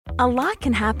A lot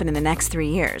can happen in the next 3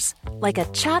 years. Like a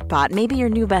chatbot may be your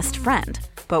new best friend.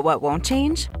 But what won't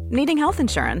change? Needing health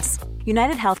insurance.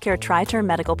 United Healthcare Tri-Term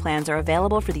Medical Plans are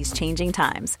available for these changing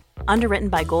times. Underwritten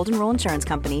by Golden Rule Insurance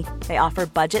Company, they offer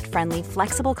budget-friendly,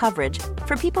 flexible coverage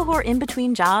for people who are in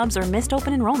between jobs or missed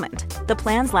open enrollment. The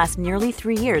plans last nearly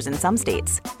 3 years in some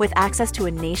states, with access to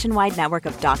a nationwide network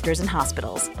of doctors and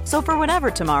hospitals. So for whatever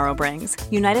tomorrow brings,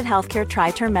 United Healthcare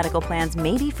Tri-Term Medical Plans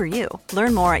may be for you.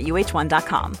 Learn more at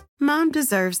uh1.com. Mom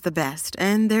deserves the best,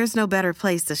 and there's no better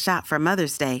place to shop for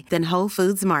Mother's Day than Whole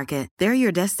Foods Market. They're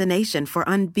your destination for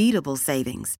unbeatable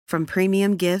savings, from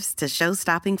premium gifts to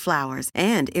show-stopping flowers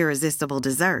and irresistible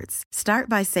desserts. Start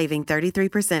by saving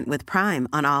 33% with Prime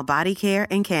on all body care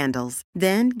and candles.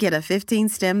 Then get a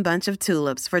 15-stem bunch of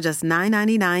tulips for just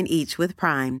 $9.99 each with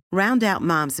Prime. Round out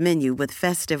Mom's menu with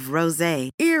festive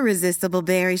rosé, irresistible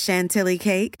berry chantilly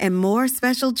cake, and more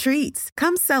special treats.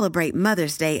 Come celebrate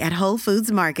Mother's Day at Whole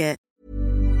Foods Market.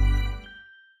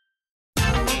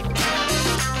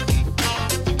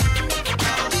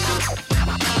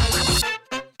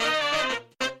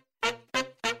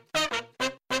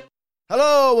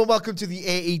 Hello and welcome to the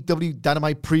AEW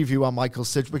Dynamite preview. I'm Michael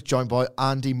Sidgwick, joined by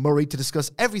Andy Murray to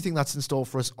discuss everything that's in store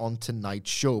for us on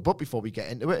tonight's show. But before we get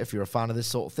into it, if you're a fan of this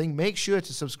sort of thing, make sure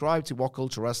to subscribe to What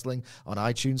Culture Wrestling on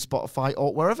iTunes, Spotify,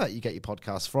 or wherever you get your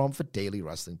podcasts from for daily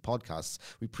wrestling podcasts.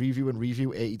 We preview and review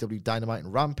AEW Dynamite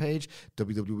and Rampage,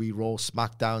 WWE Raw,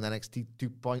 SmackDown, NXT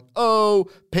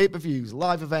 2.0, pay-per-views,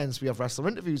 live events. We have wrestler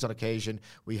interviews on occasion.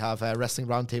 We have wrestling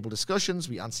roundtable discussions.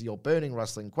 We answer your burning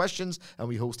wrestling questions, and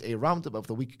we host a roundup of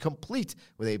the week, complete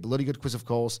with a bloody good quiz, of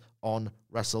course, on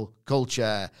wrestle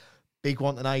culture. Big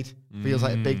one tonight. Feels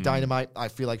like a big Dynamite. I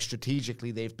feel like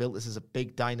strategically they've built this as a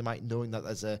big Dynamite, knowing that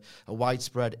there's a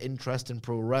widespread interest in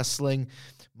pro wrestling.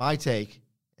 My take,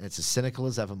 and it's as cynical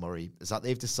as ever, Murray, is that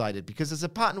they've decided, because there's a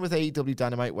pattern with AEW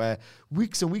Dynamite where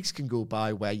weeks and weeks can go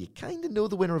by where you kind of know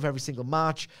the winner of every single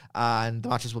match, and the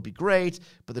matches will be great,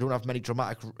 but they don't have many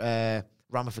dramatic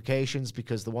ramifications,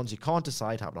 because the ones you can't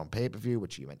decide happen on pay-per-view,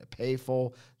 which you're meant to pay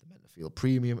for. They're meant to feel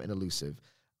premium and elusive.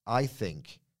 I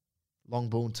think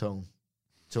Longbone Tongue,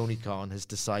 Tony Khan, has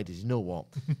decided, you know what?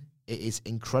 It is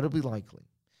incredibly likely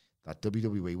that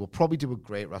WWE will probably do a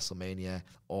great WrestleMania,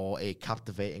 or a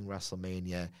captivating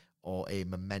WrestleMania, or a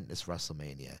momentous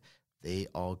WrestleMania. They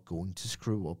are going to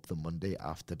screw up the Monday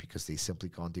after, because they simply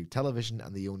can't do television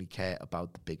and they only care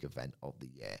about the big event of the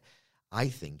year. I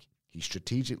think he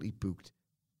strategically booked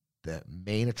the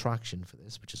main attraction for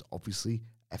this, which is obviously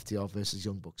FTR versus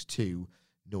Young Bucks 2,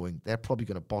 knowing they're probably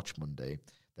going to botch Monday.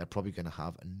 They're probably going to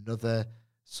have another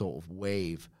sort of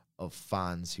wave of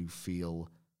fans who feel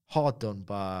hard done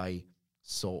by,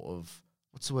 sort of,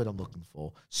 what's the word I'm looking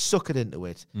for? Suckered into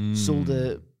it, sold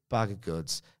a bag of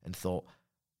goods, and thought,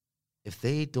 if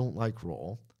they don't like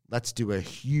Raw, let's do a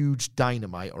huge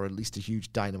Dynamite, or at least a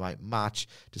huge Dynamite match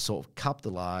to sort of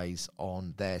capitalize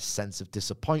on their sense of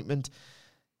disappointment.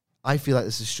 I feel like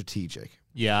this is strategic.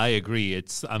 Yeah, I agree.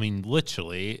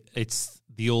 Literally, it's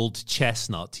the old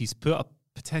chestnut. He's put a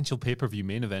potential pay-per-view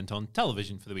main event on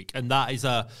television for the week. And that is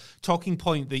a talking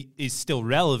point that is still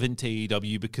relevant to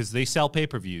AEW, because they sell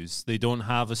pay-per-views. They don't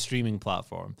have a streaming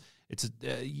platform.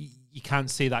 You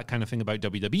can't say that kind of thing about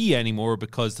WWE anymore,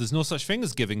 because there's no such thing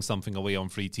as giving something away on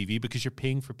free TV, because you're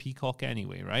paying for Peacock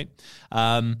anyway, right?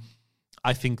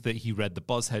 I think that he read the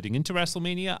buzz heading into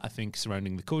WrestleMania. I think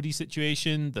surrounding the Cody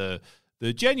situation, the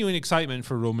genuine excitement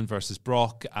for Roman versus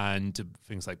Brock, and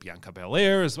things like Bianca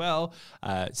Belair as well,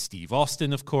 Steve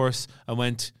Austin, of course, and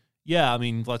went, yeah,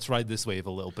 let's ride this wave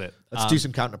a little bit. Let's do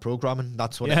some counter-programming.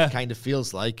 That's what it kind of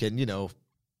feels like, and,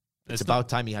 it's about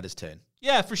time he had his turn.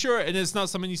 Yeah, for sure, and it's not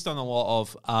something he's done a lot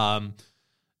of.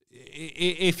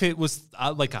 If it was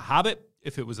like a habit,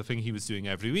 if it was a thing he was doing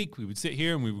every week, we would sit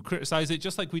here and we would criticize it,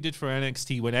 just like we did for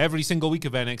NXT, when every single week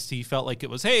of NXT felt like it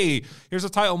was, hey, here's a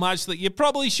title match that you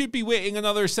probably should be waiting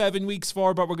another 7 weeks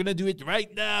for, but we're going to do it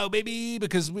right now, baby,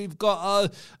 because we've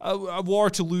got a war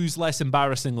to lose less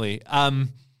embarrassingly.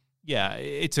 Yeah,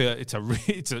 it's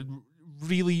a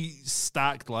really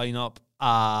stacked lineup.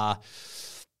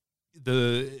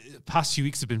 The past few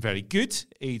weeks have been very good,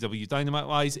 AEW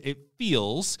Dynamite-wise. It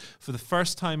feels, for the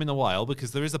first time in a while,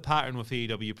 because there is a pattern with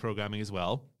AEW programming as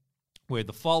well, where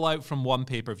the fallout from one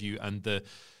pay-per-view and the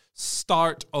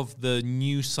start of the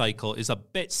new cycle is a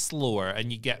bit slower,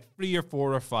 and you get 3 or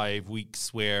 4 or 5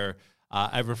 weeks where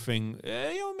Everything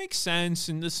makes sense,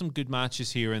 and there's some good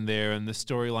matches here and there, and the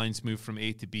storylines move from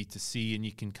A to B to C, and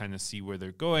you can kind of see where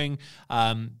they're going.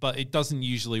 But it doesn't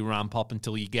usually ramp up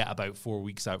until you get about 4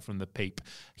 weeks out from the pape.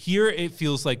 Here, it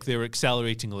feels like they're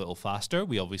accelerating a little faster.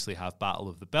 We obviously have Battle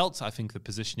of the Belts. I think the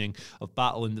positioning of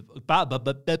Battle of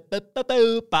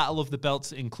the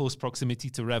Belts in close proximity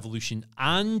to Revolution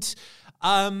and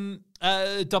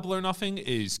Double or Nothing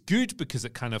is good because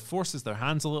it kind of forces their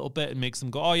hands a little bit and makes them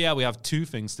go, oh yeah, we have two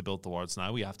things to build towards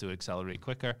now. We have to accelerate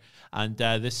quicker. And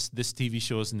this TV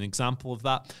show is an example of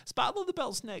that. It's Battle of the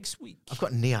Belts next week. I've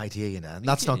got no idea, and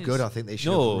that's not good. I think they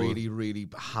should have really, really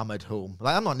hammered home.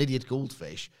 Like, I'm not an idiot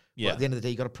goldfish. But at the end of the day,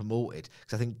 you got to promote it.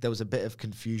 Because I think there was a bit of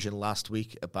confusion last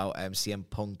week about CM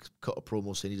Punk cut a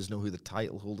promo saying he doesn't know who the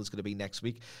title holder is going to be next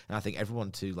week. And I think everyone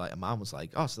to like a man was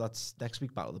like, oh, so that's next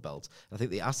week, Battle of the Belts. And I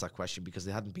think they asked that question because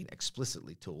they hadn't been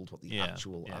explicitly told what the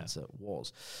actual answer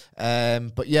was.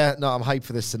 But yeah, no, I'm hyped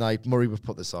for this tonight. Murray, we've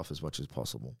put this off as much as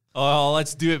possible. Oh,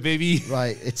 let's do it, baby.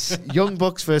 Right, it's Young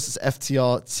Bucks versus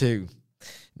FTR 2.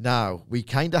 Now, we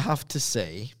kind of have to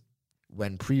say,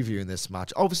 when previewing this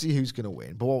match, obviously who's going to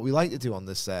win. But what we like to do on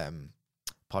this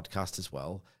podcast as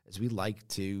well is we like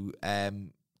to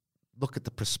look at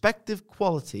the prospective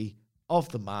quality of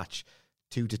the match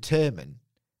to determine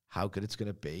how good it's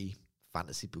going to be,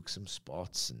 fantasy book some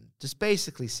spots, and just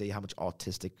basically see how much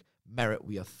artistic merit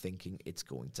we are thinking it's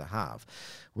going to have.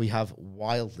 We have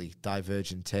wildly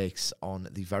divergent takes on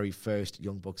the very first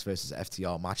Young Bucks versus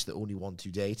FTR match, the only one to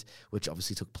date, which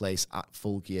obviously took place at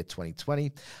Full Gear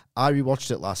 2020. I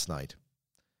rewatched it last night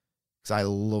because I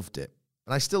loved it,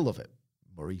 and I still love it.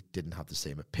 Murray didn't have the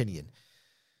same opinion.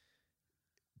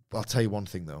 But I'll tell you one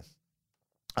thing, though.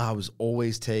 I was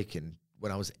always taken,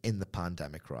 when I was in the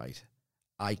pandemic, right?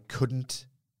 I couldn't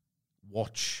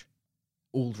watch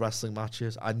old wrestling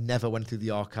matches. I never went through the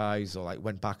archives or like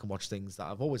went back and watched things that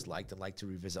I've always liked and like to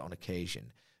revisit on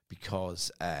occasion because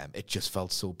it just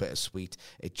felt so bittersweet.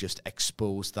 It just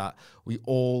exposed that we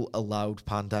all allowed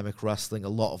pandemic wrestling a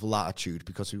lot of latitude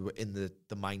because we were in the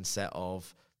mindset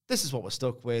of this is what we're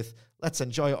stuck with. Let's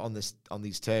enjoy it on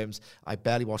these terms. I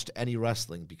barely watched any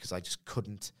wrestling because I just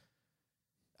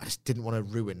didn't want to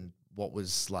ruin what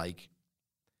was like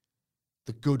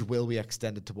the goodwill we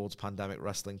extended towards pandemic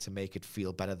wrestling to make it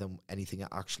feel better than anything it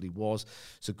actually was.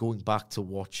 So going back to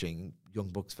watching Young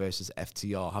Bucks versus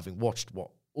FTR, having watched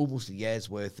almost a year's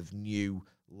worth of new,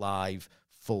 live,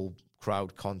 full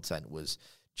crowd content was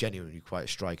genuinely quite a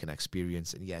striking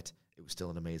experience, and yet it was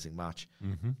still an amazing match.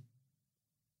 Mm-hmm.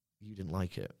 You didn't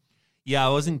like it? Yeah, I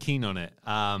wasn't keen on it.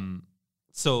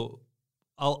 So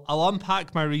I'll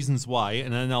unpack my reasons why,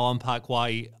 and then I'll unpack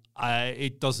why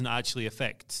it doesn't actually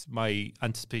affect my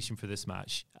anticipation for this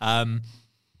match.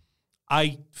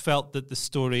 I felt that the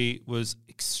story was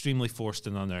extremely forced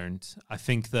and unearned. I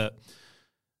think that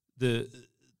the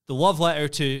love letter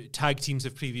to tag teams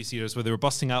of previous years where they were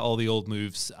busting out all the old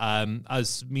moves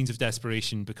as means of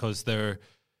desperation because their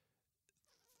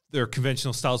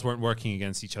conventional styles weren't working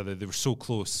against each other. They were so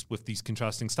close with these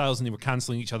contrasting styles and they were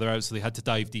cancelling each other out, so they had to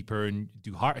dive deeper and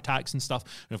do heart attacks and stuff.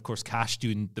 And of course, Cash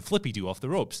doing the flippy do off the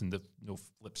ropes and the no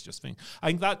flips just thing. I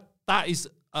think that is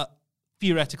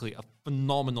theoretically a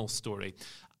phenomenal story.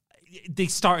 They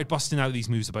started busting out these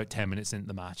moves about 10 minutes into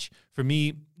the match. For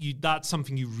me, that's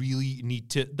something you really need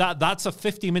to... That's a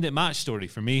 50-minute match story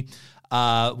for me.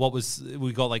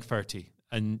 We got like 30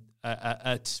 and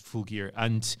at Full Gear,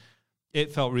 and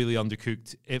it felt really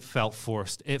undercooked. It felt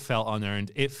forced. It felt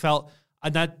unearned. It felt...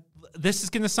 And this is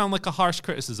going to sound like a harsh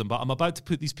criticism, but I'm about to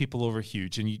put these people over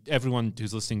huge, and everyone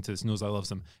who's listening to this knows I love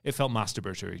them. It felt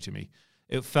masturbatory to me.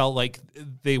 It felt like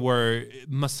they were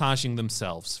massaging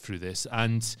themselves through this,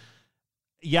 and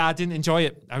yeah, I didn't enjoy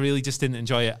it. I really just didn't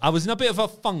enjoy it. I was in a bit of a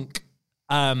funk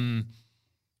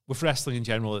with wrestling in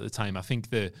general at the time. I think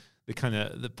the kind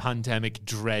of the pandemic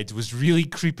dread was really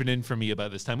creeping in for me about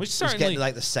this time, which certainly... It was getting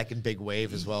like the second big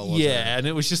wave as well, wasn't it? And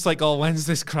it was just like, oh, when's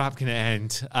this crap going to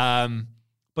end?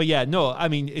 But yeah, no, I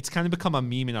mean, it's kind of become a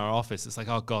meme in our office. It's like,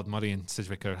 oh God, Murray and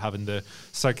Sidgwick are having the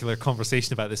circular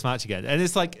conversation about this match again. And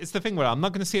it's like, it's the thing where I'm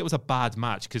not going to say it was a bad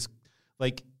match because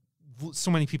like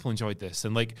so many people enjoyed this.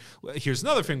 And like, here's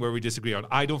another thing where we disagree on.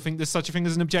 I don't think there's such a thing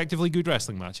as an objectively good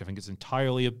wrestling match. I think it's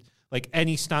entirely like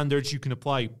any standards you can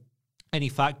apply, any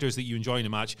factors that you enjoy in a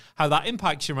match, how that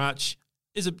impacts your match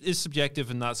is subjective,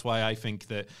 and that's why I think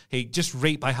that, hey, just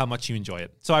rate by how much you enjoy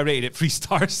it. So I rated it 3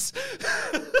 stars.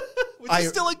 Which is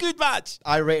still a good match.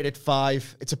 I rated it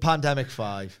 5. It's a pandemic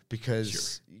 5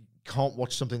 because you can't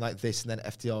watch something like this and then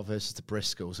FTR versus the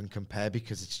Briscoes and compare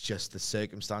because it's just the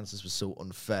circumstances were so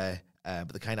unfair.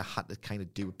 But they kind of had to kind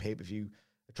of do a pay-per-view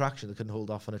attraction. They couldn't hold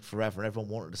off on it forever, and everyone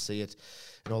wanted to see it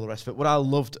and all the rest of it. What I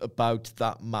loved about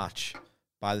that match,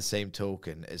 by the same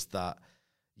token, is that,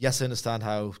 yes, I understand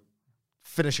how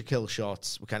finisher kill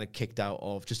shots were kind of kicked out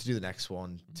of just to do the next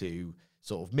one, to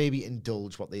sort of maybe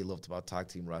indulge what they loved about tag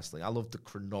team wrestling. I loved the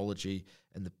chronology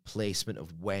and the placement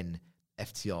of when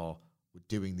FTR were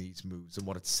doing these moves and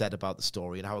what it said about the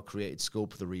story and how it created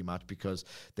scope for the rematch, because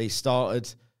they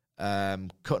started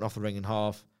cutting off the ring in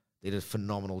half. They did a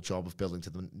phenomenal job of building to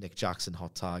the Nick Jackson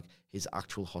hot tag. His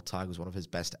actual hot tag was one of his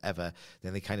best ever.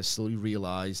 Then they kind of slowly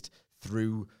realized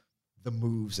through the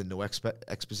moves and no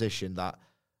exposition that,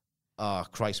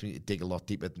 Christ, we need to dig a lot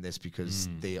deeper than this, because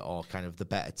they are kind of the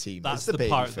better team. That's the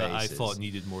part that I thought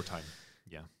needed more time.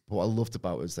 Yeah. But what I loved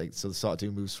about it was, like, so they started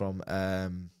doing moves from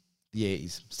the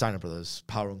 80s, Steiner Brothers,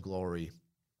 Power and Glory.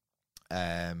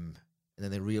 And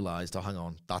then they realized, oh, hang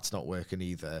on, that's not working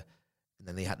either. And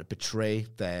then they had to betray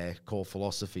their core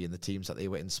philosophy and the teams that they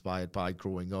were inspired by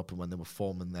growing up and when they were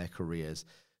forming their careers.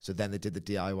 So then they did the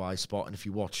DIY spot. And if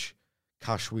you watch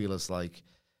Cash Wheeler's like,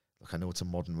 look, I know it's a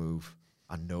modern move.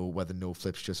 I know whether no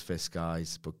flips, just fists,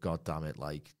 guys, but God damn it,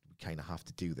 like, we kind of have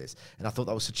to do this. And I thought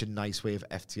that was such a nice way of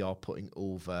FTR putting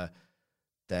over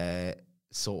their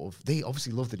sort of, they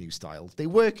obviously love the new style. They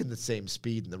work in the same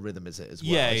speed and the rhythm as it as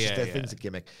well. It's just their thing's a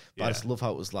gimmick. But I just love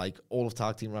how it was like, all of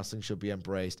tag team wrestling should be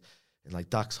embraced. And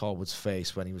like Dax Harwood's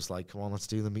face when he was like, come on, let's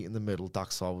do the meet in the middle.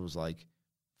 Dax Harwood was like,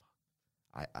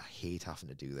 I hate having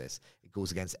to do this. It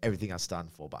goes against everything I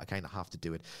stand for, but I kind of have to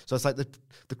do it. So it's like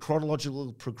the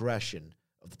chronological progression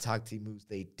of the tag team moves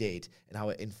they did and how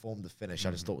it informed the finish.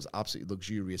 I just thought it was absolutely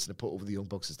luxurious, and it put over the Young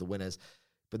Bucks as the winners.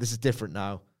 But this is different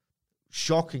now.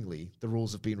 Shockingly, the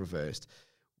roles have been reversed.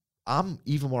 I'm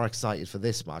even more excited for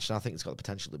this match, and I think it's got the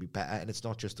potential to be better, and it's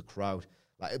not just the crowd.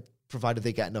 Like, provided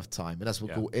they get enough time. And as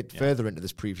we'll go further into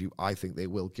this preview, I think they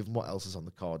will, given what else is on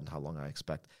the card and how long I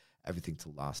expect everything to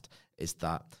last, is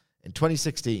that in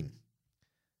 2016,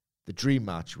 the dream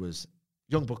match was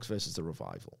Young Bucks versus the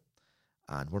Revival.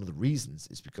 And one of the reasons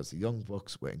is because the Young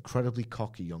Bucks were incredibly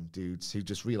cocky young dudes who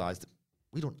just realized that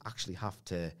we don't actually have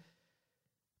to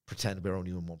pretend we're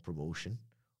only in one promotion.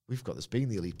 We've got this being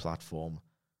the elite platform.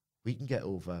 We can get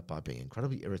over by being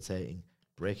incredibly irritating,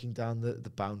 breaking down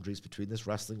the boundaries between this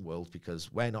wrestling world,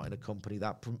 because we're not in a company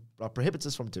that prohibits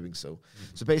us from doing so.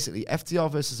 So basically, FTR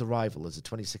versus Revival as a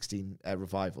 2016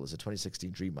 Revival, as a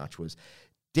 2016 dream match, was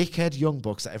dickhead Young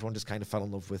Bucks that everyone just kind of fell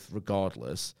in love with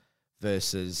regardless,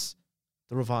 versus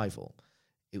the Revival.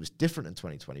 It was different in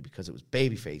 2020 because it was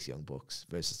babyface Young Bucks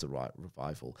versus the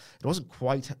Revival. It wasn't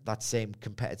quite that same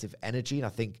competitive energy, and I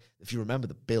think if you remember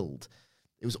the build,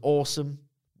 it was awesome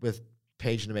with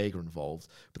Page and Omega involved,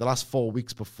 but the last 4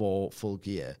 weeks before Full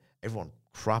Gear, everyone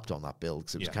crapped on that build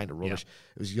because it was kind of rubbish.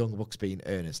 It was Young Bucks being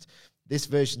earnest. This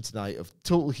version tonight of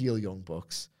total heel Young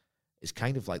Bucks is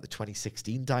kind of like the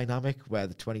 2016 dynamic where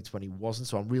the 2020 wasn't,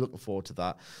 so I'm really looking forward to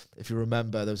that. If you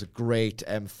remember, there was a great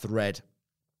thread,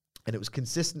 and it was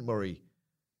consistent, Murray,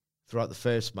 throughout the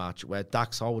first match where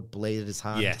Dax Harwood bladed his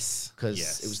hand. Yes.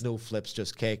 Because it was no flips,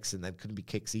 just kicks, and then couldn't be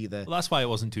kicks either. Well, that's why it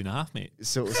wasn't 2.5, mate.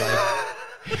 So it was like...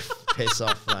 piss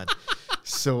off, man.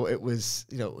 So it was,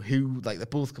 you know, they're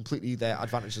both completely, their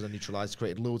advantages are neutralized,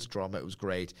 created loads of drama. It was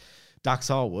great. Dax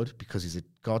Harwood, because he's a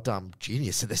goddamn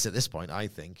genius at this point, I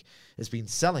think, has been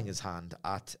selling his hand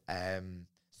at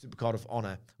Supercard of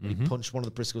Honor when he punched one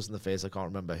of the Briscoes in the face. I can't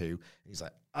remember who. And he's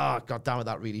like, god damn it,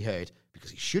 that really hurt.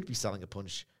 Because he should be selling a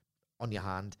punch on your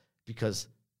hand because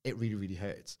it really, really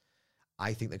hurts.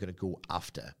 I think they're going to go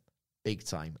after big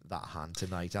time that hand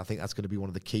tonight. I think that's going to be one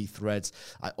of the key threads.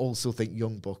 I also think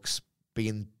Young Bucks,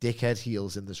 being dickhead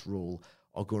heels in this role,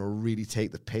 are going to really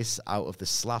take the piss out of the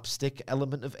slapstick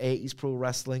element of 80s pro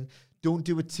wrestling. Don't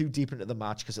do it too deep into the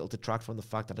match because it'll detract from the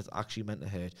fact that it's actually meant to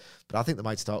hurt. But I think they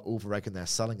might start over-egging their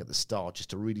selling at the start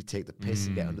just to really take the piss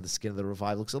and get under the skin of the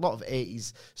Revival. Because a lot of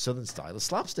 80s Southern style is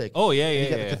slapstick. Oh, yeah, you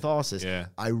get the catharsis. Yeah.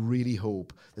 I really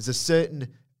hope there's a certain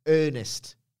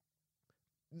earnest,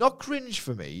 not cringe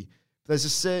for me, but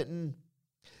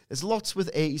there's lots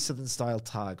with 80s Southern style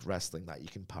tag wrestling that you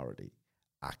can parody.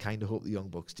 I kind of hope the Young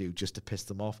Bucks do, just to piss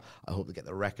them off. I hope they get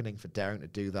the reckoning for daring to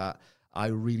do that. I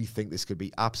really think this could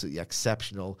be absolutely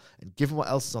exceptional. And given what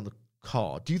else is on the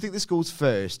card, do you think this goes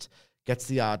first, gets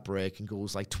the ad break, and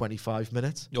goes like 25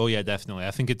 minutes? Oh, yeah, definitely.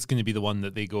 I think it's going to be the one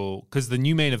that they go, because the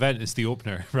new main event is the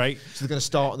opener, right? So they're going to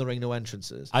start on the ring, no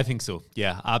entrances? I think so.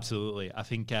 Yeah, absolutely. I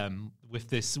think with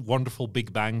this wonderful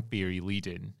Big Bang Theory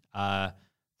lead-in, that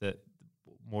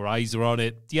more eyes are on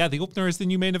it. Yeah, the opener is the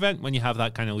new main event when you have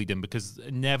that kind of lead-in, because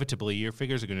inevitably your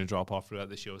figures are going to drop off throughout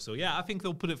the show. So yeah, I think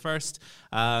they'll put it first.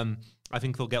 I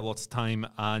think they'll get lots of time.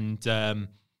 And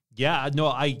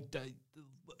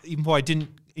though I didn't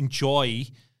enjoy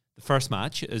the first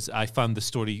match, as I found the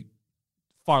story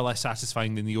far less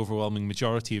satisfying than the overwhelming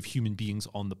majority of human beings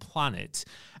on the planet,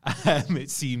 it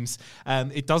seems,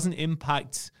 it doesn't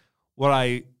impact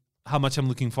how much I'm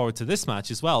looking forward to this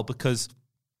match as well, because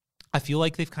I feel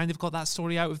like they've kind of got that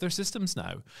story out of their systems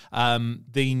now.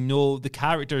 They know, the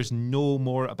characters know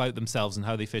more about themselves and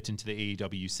how they fit into the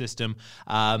AEW system.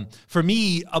 For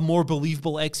me, a more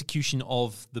believable execution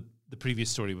of the previous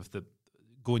story with the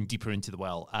going deeper into the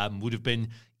well would have been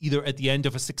either at the end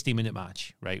of a 60-minute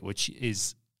match, right, which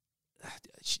is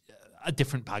a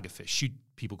different bag of fish. Should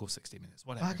people go 60 minutes?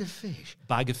 Whatever. Bag of fish.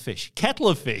 Bag of fish. Kettle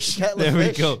of fish. Kettle there of we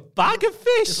fish. go. Bag of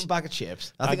fish. Just a bag of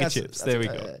chips. Bag of chips. There we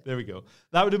go. There we go.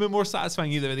 That would have been more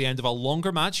satisfying either at the end of a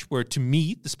longer match, where to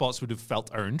me the spots would have felt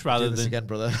earned rather Do this than again,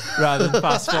 brother. rather than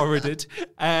fast forwarded,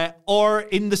 or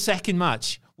in the second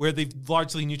match, where they've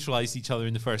largely neutralized each other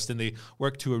in the first, and they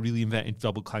work to a really invented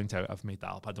double count out. I've made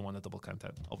that up. I don't want a double count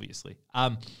out, obviously.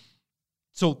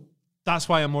 So that's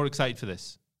why I'm more excited for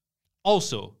this.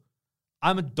 Also,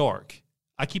 I'm a dork.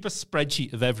 I keep a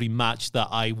spreadsheet of every match that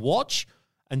I watch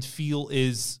and feel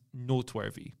is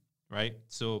noteworthy, right?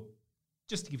 So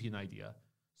just to give you an idea,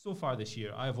 so far this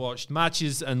year, I've watched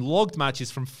matches and logged matches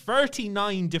from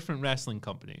 39 different wrestling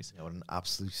companies. What an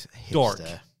absolute hipster. Dork.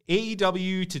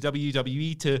 AEW to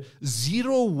WWE to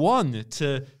 01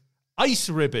 to Ice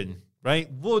Ribbon, right?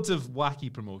 Loads of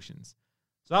wacky promotions.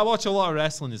 So I watch a lot of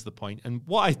wrestling is the point. And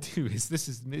what I do is,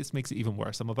 this makes it even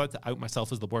worse. I'm about to out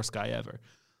myself as the worst guy ever.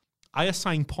 I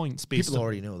assign points based People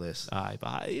already know this.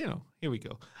 But here we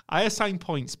go. I assign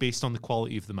points based on the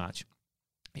quality of the match.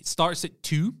 It starts at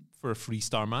 2 for a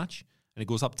 3-star match, and it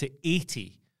goes up to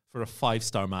 80 for a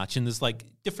 5-star match. And there's like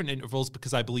different intervals,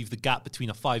 because I believe the gap between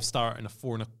a 5-star and a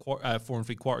 4 and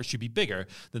 3/4 should be bigger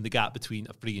than the gap between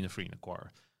a 3 and a 3 1/4.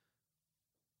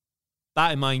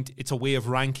 That in mind, it's a way of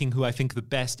ranking who I think the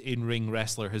best in-ring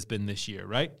wrestler has been this year,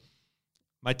 right?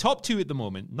 My top 2 at the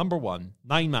moment, number 1,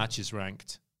 9 matches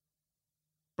ranked.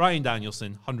 Bryan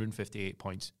Danielson, 158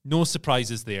 points. No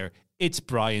surprises there. It's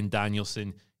Bryan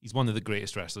Danielson. He's one of the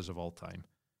greatest wrestlers of all time.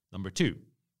 Number 2,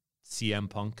 CM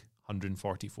Punk,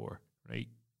 144, right?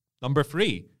 Number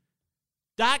 3,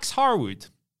 Dax Harwood,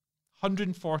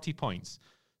 140 points.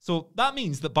 So that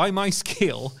means that by my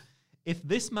scale, if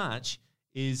this match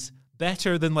is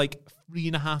better than like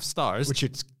 3.5 stars, Which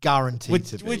it's guaranteed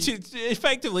to be. which it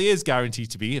effectively is guaranteed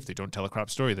to be if they don't tell a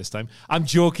crap story this time. I'm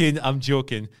joking.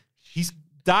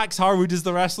 Dax Harwood is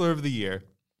the wrestler of the year.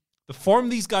 The form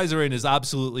these guys are in is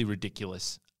absolutely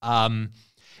ridiculous.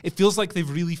 It feels like they've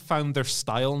really found their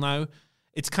style now.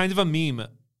 It's kind of a meme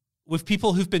with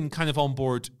people who've been kind of on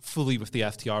board fully with the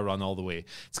FTR run all the way.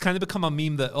 It's kind of become a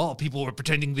meme that, people were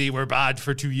pretending they were bad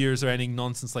for 2 years or any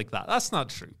nonsense like that. That's not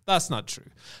true.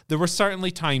 There were certainly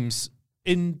times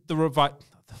in the revival,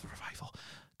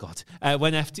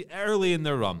 when early in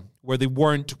their run, where they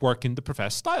weren't working the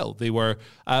professed style. They were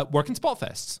working spot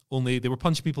fests, only they were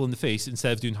punching people in the face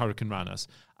instead of doing Hurricane Ranas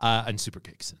and super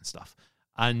kicks and stuff.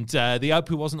 And the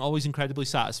output wasn't always incredibly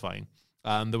satisfying.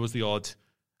 There was the odd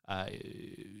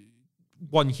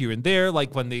one here and there,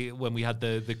 like when we had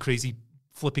the crazy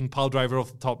flipping pile driver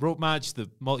off the top rope match, the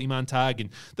multi-man tag,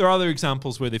 and there are other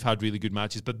examples where they've had really good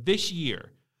matches. But this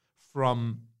year,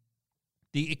 from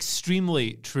the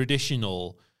extremely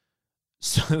traditional,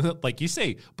 like you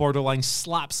say, borderline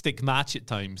slapstick match at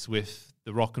times with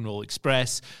the Rock and Roll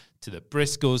Express, to the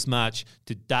Briscoes match,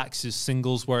 to Dax's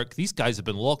singles work, these guys have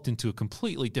been locked into a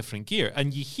completely different gear.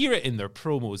 And you hear it in their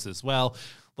promos as well.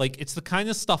 Like, it's the kind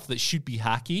of stuff that should be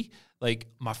hacky. Like,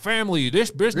 my family,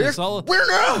 this business, all of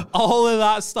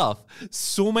that stuff.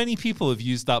 So many people have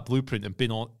used that blueprint and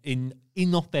been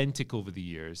inauthentic over the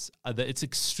years that it's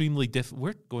extremely difficult.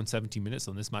 We're going 17 minutes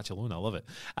on this match alone. I love it.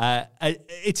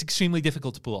 It's extremely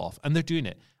difficult to pull off, and they're doing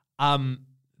it.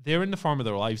 They're in the form of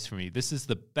their lives for me. This is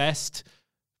the best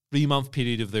 3-month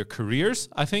period of their careers,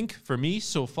 I think, for me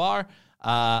so far.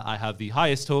 I have the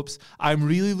highest hopes. I'm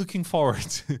really looking forward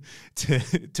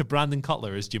to Brandon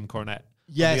Cutler as Jim Cornette.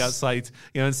 Yes. On the outside.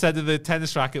 Instead of the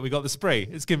tennis racket, we got the spray.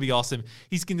 It's going to be awesome.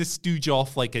 He's going to stooge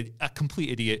off like a complete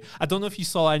idiot. I don't know if you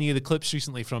saw any of the clips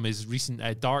recently from his recent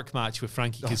dark match with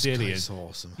Frankie Kazarian. That's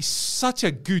awesome. He's such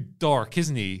a good dark,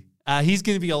 isn't he? He's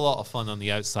going to be a lot of fun on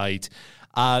the outside.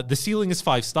 The ceiling is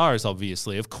 5 stars,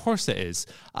 obviously. Of course it is.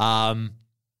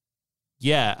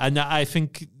 Yeah, and I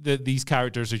think that these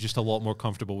characters are just a lot more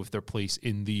comfortable with their place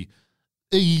in the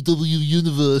AEW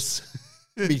universe.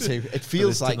 Me too. It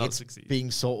feels like it's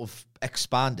being sort of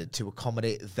expanded to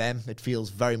accommodate them. It feels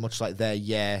very much like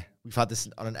they're, We've had this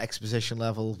on an exposition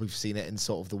level. We've seen it in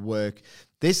sort of the work.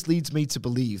 This leads me to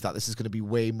believe that this is going to be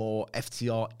way more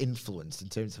FTR influenced in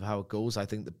terms of how it goes. I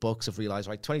think the Bucks have realized,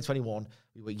 right, 2021,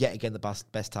 we were yet again the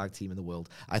best tag team in the world.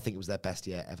 I think it was their best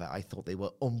year ever. I thought they were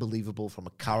unbelievable from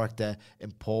a character,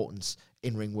 importance,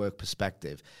 in-ring work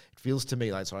perspective. It feels to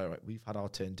me like, sorry, right, we've had our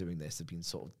turn doing this. They've been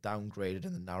sort of downgraded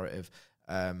in the narrative.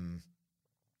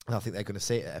 And I think they're going to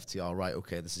say to FTR, right,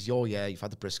 okay, this is your year. You've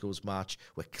had the Briscoes match.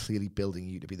 We're clearly building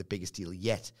you to be the biggest deal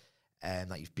yet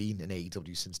that you've been in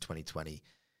AEW since 2020.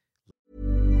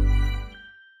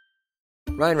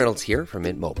 Ryan Reynolds here from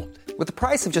Mint Mobile. With the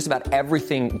price of just about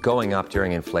everything going up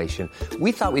during inflation,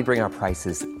 we thought we'd bring our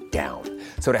prices down.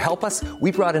 So to help us,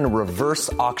 we brought in a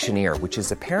reverse auctioneer, which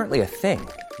is apparently a thing.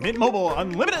 Mint Mobile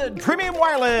Unlimited Premium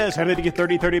Wireless. How to get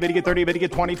 30, 30, bit to get 30, bit to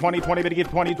get 20, 20, 20, bit to get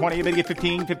 20, 20, bit to get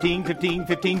 15, 15, 15,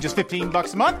 15, just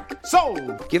 $15 a month?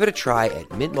 Sold! Give it a try at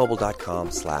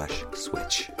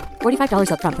mintmobile.com/switch.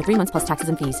 $45 up front for 3 months plus taxes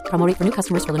and fees. Promo rate for new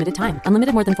customers for limited time.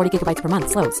 Unlimited more than 40 gigabytes per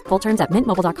month. Slows full terms at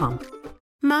mintmobile.com.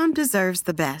 Mom deserves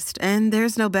the best, and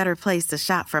there's no better place to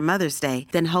shop for Mother's Day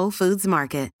than Whole Foods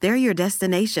Market. They're your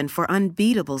destination for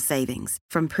unbeatable savings,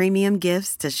 from premium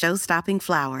gifts to show-stopping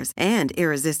flowers and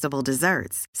irresistible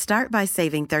desserts. Start by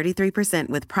saving 33%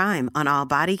 with Prime on all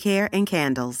body care and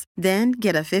candles. Then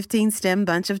get a 15-stem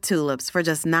bunch of tulips for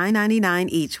just $9.99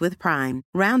 each with Prime.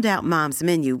 Round out Mom's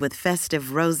menu with festive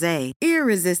rosé,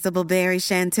 irresistible berry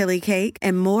chantilly cake,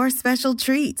 and more special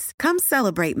treats. Come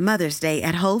celebrate Mother's Day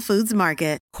at Whole Foods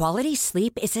Market. Quality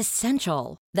sleep is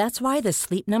essential. That's why the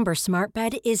Sleep Number Smart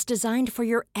Bed is designed for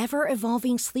your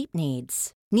ever-evolving sleep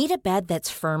needs. Need a bed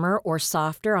that's firmer or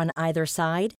softer on either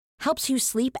side? Helps you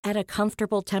sleep at a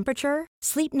comfortable temperature?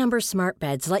 Sleep Number Smart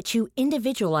Beds let you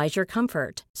individualize your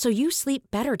comfort, so you sleep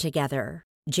better together.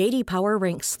 J.D. Power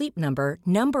ranks Sleep Number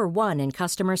number 1 in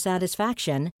customer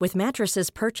satisfaction with mattresses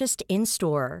purchased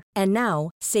in-store. And now,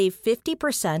 save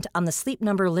 50% on the Sleep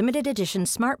Number Limited Edition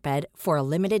Smart Bed for a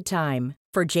limited time.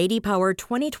 For J.D. Power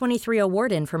 2023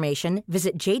 award information,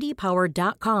 visit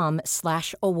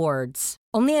jdpower.com/awards.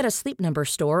 Only at a Sleep Number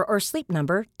store or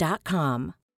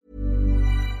sleepnumber.com.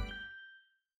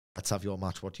 Let's have your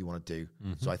match. What do you want to do?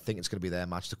 So I think it's going to be their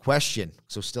match. The question,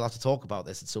 so still have to talk about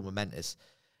this. It's so momentous.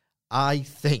 I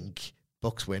think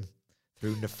Bucks win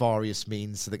through nefarious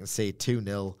means so they can say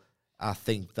 2-0. I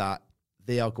think that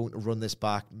they are going to run this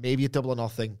back. Maybe a double or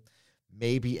nothing.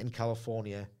 Maybe in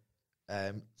California.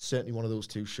 Certainly one of those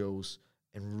two shows,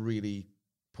 and really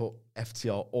put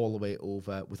FTR all the way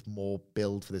over with more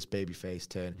build for this babyface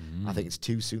turn. I think it's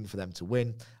too soon for them to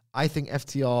win. I think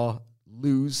FTR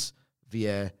lose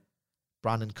via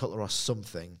Brandon Cutler or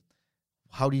something.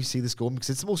 How do you see this going? Because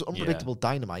it's the most unpredictable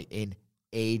Dynamite in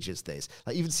ages. This,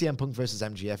 like, even CM Punk versus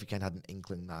MJF, you kind of had an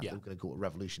inkling that they were going to go to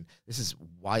Revolution. This is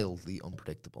wildly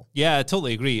unpredictable. Yeah, I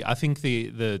totally agree. I think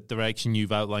the direction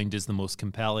you've outlined is the most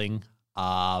compelling.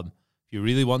 If you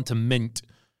really want to mint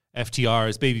FTR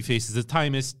as babyfaces,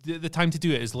 the time to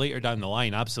do it is later down the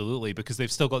line, absolutely, because they've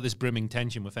still got this brimming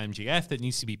tension with MJF that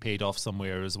needs to be paid off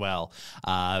somewhere as well.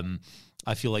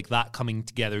 I feel like that coming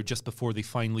together just before they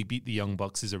finally beat the Young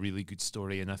Bucks is a really good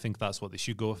story, and I think that's what they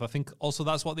should go with. I think also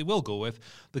that's what they will go with,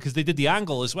 because they did the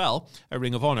angle as well at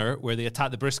Ring of Honor where they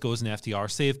attacked the Briscoes and FTR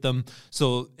saved them.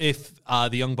 So if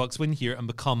the Young Bucks win here and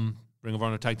become Ring of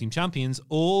Honor Tag Team Champions,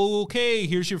 okay,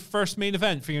 here's your first main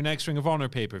event for your next Ring of Honor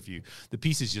pay-per-view. The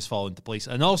pieces just fall into place.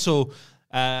 And also,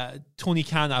 Tony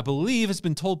Khan, I believe, has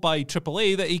been told by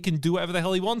AAA that he can do whatever the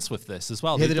hell he wants with this as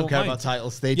well. Yeah, they don't care about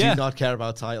titles. They do not care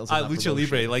about titles. Lucha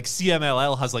Libre, like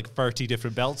CMLL has like 30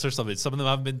 different belts or something. Some of them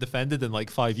haven't been defended in like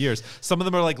 5 years. Some of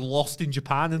them are like lost in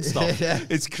Japan and stuff.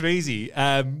 It's crazy.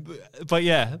 But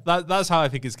yeah, that's how I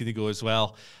think it's going to go as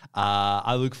well.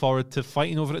 I look forward to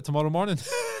fighting over it tomorrow morning.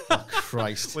 Oh,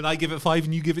 Christ. When I give it 5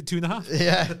 and you give it 2.5.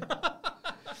 Yeah.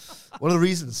 One of the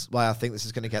reasons why I think this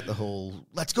is going to get the whole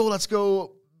let's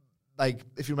go. Like,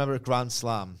 if you remember at Grand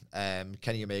Slam,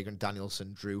 Kenny Omega and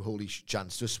Danielson drew holy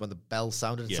chants just when the bell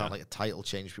sounded. It sounded like a title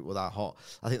change. People were that hot.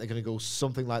 I think they're going to go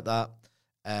something like that.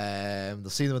 They'll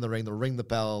see them in the ring. They'll ring the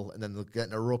bell, and then they'll get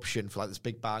an eruption for like this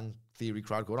Big Bang Theory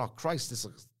crowd going, "Oh Christ, this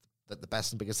looks like the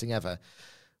best and biggest thing ever."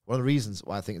 One of the reasons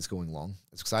why I think it's going long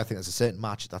is because I think there's a certain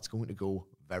match that's going to go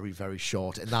very, very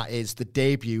short, and that is the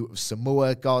debut of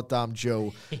Samoa Goddamn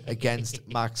Joe against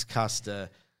Max Caster.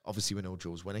 Obviously, we know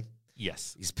Joe's winning.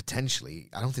 Yes. He's potentially,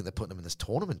 I don't think they're putting him in this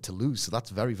tournament to lose, so that's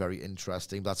very, very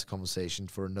interesting. That's a conversation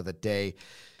for another day.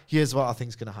 Here's what I think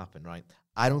is going to happen, right?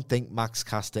 I don't think Max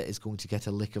Caster is going to get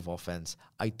a lick of offense.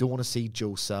 I don't want to see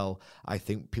Joe sell. I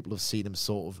think people have seen him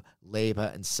sort of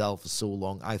labor and sell for so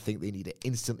long. I think they need an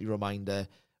instantly reminder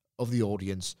of the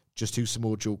audience just who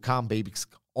Samoa Joe can be, because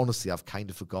honestly, I've kind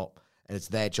of forgot. And it's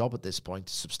their job at this point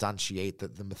to substantiate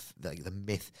the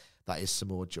myth that is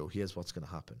Samoa Joe. Here's what's going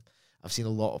to happen. I've seen a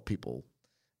lot of people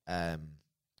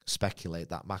speculate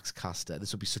that Max Caster,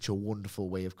 this would be such a wonderful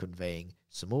way of conveying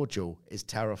Samoa Joe is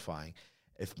terrifying.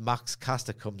 If Max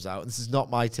Caster comes out, and this is not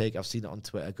my take, I've seen it on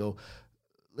Twitter, go,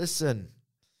 listen,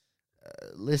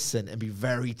 and be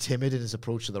very timid in his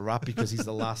approach to the rap because he's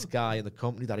the last guy in the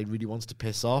company that he really wants to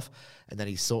piss off. And then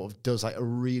he sort of does like a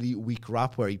really weak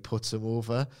rap where he puts him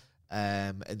over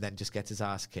and then just gets his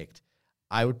ass kicked.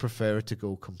 I would prefer it to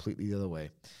go completely the other way.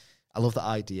 I love the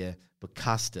idea, but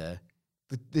Caster,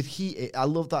 I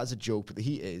love that as a joke, but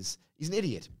he's an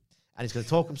idiot. And he's going to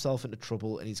talk himself into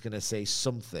trouble, and he's going to say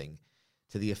something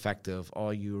to the effect of,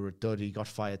 oh, you were a dud, you got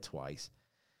fired twice.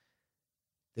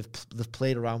 They've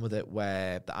played around with it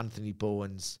where the Anthony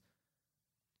Bowens,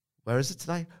 where is it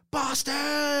tonight?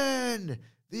 Boston!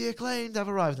 The Acclaimed have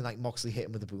arrived, and like Moxley hit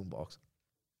him with a boombox.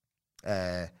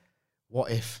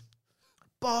 What if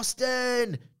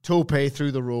Boston tope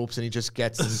through the ropes and he just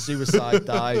gets suicide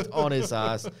dived on his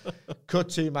ass? Cut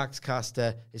to Max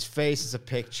Caster. His face is a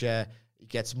picture. He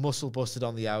gets muscle busted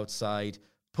on the outside,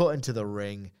 put into the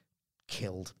ring,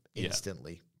 killed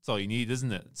instantly. Yeah. That's all you need,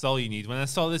 isn't it? It's all you need. When I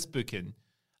saw this booking,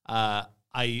 I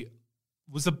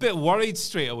was a bit worried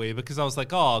straight away because I was like,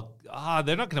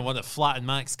 they're not going to want to flatten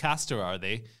Max Caster, are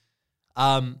they?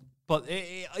 But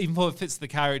even though it fits the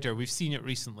character, we've seen it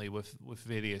recently with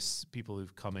various people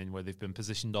who've come in where they've been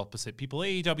positioned opposite people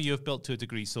AEW have built to a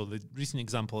degree. So the recent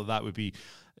example of that would be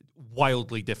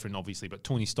wildly different, obviously, but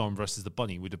Toni Storm versus the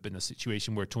Bunny would have been a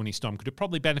situation where Toni Storm could have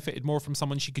probably benefited more from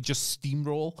someone she could just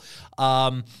steamroll.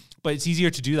 But it's easier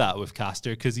to do that with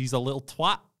Caster because he's a little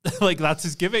twat. Like, that's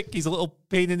his gimmick. He's a little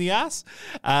pain in the ass.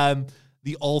 I'm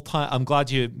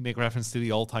glad you make reference to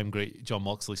the all-time great Jon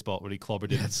Moxley spot where he clobbered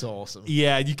him. That's awesome.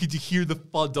 Yeah, and you could hear the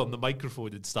thud on the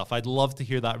microphone and stuff. I'd love to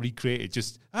hear that recreated.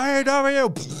 Just, hey,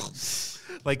 W!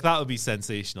 Like, that would be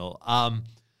sensational.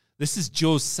 This is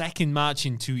Joe's second match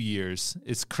in 2 years.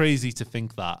 It's crazy to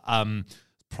think that.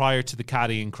 Prior to the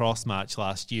Karrion Kross match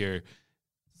last year,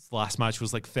 his last match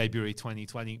was like February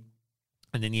 2020.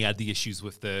 And then he had the issues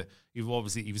with he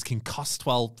was concussed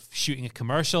while shooting a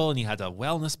commercial, and he had a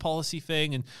wellness policy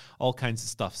thing and all kinds of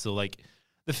stuff. So, like,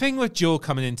 the thing with Joe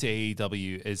coming into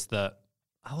AEW is that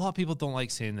a lot of people don't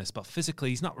like saying this, but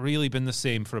physically he's not really been the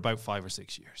same for about 5 or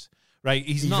 6 years, right?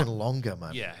 He's even not longer,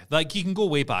 man. Yeah, like, you can go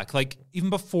way back. Like, even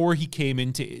before he came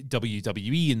into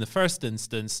WWE in the first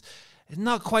instance,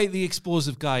 not quite the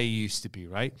explosive guy he used to be,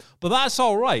 right? But that's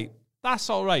all right. That's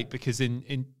all right, because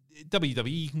in WWE,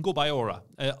 you can go by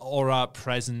aura,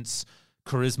 presence,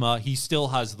 charisma. He still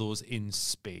has those in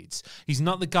spades. He's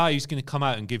not the guy who's going to come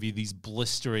out and give you these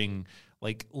blistering,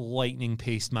 like,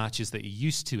 lightning-paced matches that he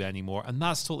used to anymore, and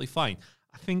that's totally fine.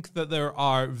 I think that there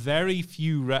are very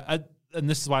few, and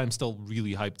this is why I'm still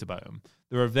really hyped about him,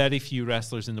 there are very few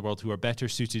wrestlers in the world who are better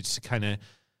suited to kind of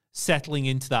settling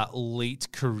into that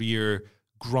late career,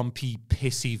 grumpy,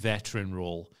 pissy veteran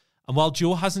role. And while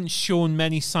Joe hasn't shown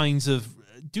many signs of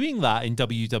doing that in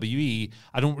WWE,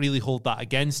 I don't really hold that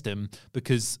against him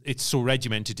because it's so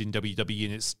regimented in WWE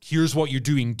and it's, here's what you're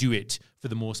doing, do it, for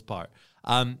the most part.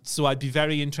 So I'd be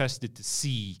very interested to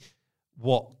see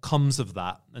what comes of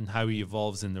that and how he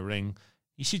evolves in the ring.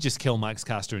 He should just kill Max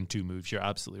Caster in 2 moves. You're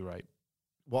absolutely right.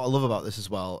 What I love about this as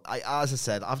well, as I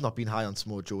said, I've not been high on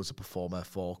Samoa Joe as a performer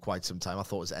for quite some time. I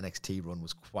thought his NXT run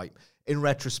was quite, in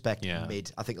retrospect,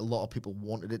 mid. I think a lot of people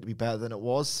wanted it to be better than it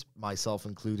was, myself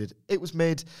included. It was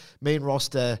mid. Main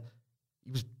roster,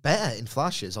 he was better in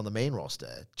flashes on the main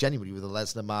roster, genuinely, with the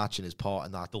Lesnar match and his part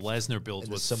in that. The Lesnar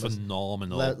build was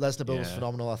phenomenal. Lesnar build was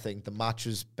phenomenal, I think. The match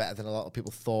was better than a lot of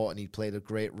people thought, and he played a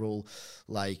great role.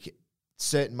 Like,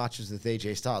 certain matches with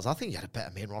AJ Styles, I think he had a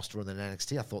better main roster run than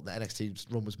NXT. I thought the NXT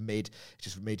run was mid. It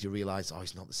just made you realize,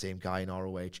 he's not the same guy in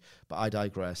ROH. But I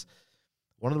digress.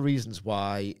 One of the reasons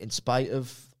why, in spite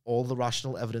of all the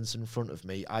rational evidence in front of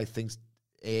me, I think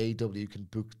AEW can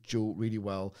book Joe really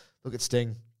well. Look at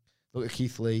Sting. Look at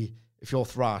Keith Lee. If you're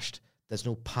thrashed, there's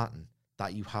no pattern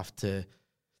that you have to.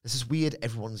 This is weird.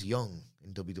 Everyone's young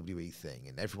in WWE thing,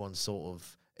 and everyone's sort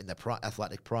of in their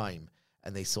athletic prime.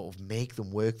 And they sort of make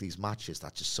them work these matches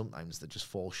that just sometimes they just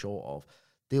fall short of.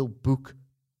 They'll book,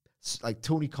 like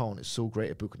Tony Khan is so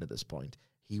great at booking at this point.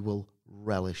 He will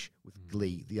relish with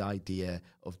glee the idea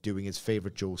of doing his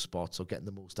favorite Joe spots or getting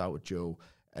the most out of Joe.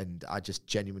 And I just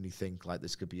genuinely think like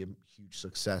this could be a huge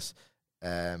success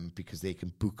because they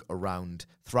can book around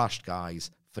thrashed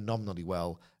guys phenomenally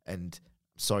well. And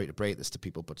I'm sorry to break this to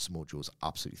people, but Samoa Joe's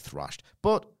absolutely thrashed.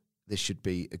 But this should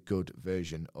be a good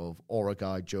version of Aura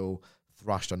Guy Joe,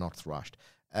 thrashed or not thrashed.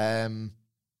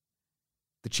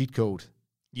 the cheat code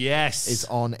Yes. is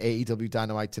on AEW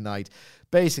Dynamite tonight.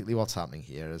 Basically, what's happening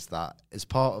here is that as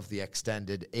part of the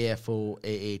extended AFO,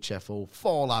 AHFO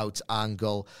Fallout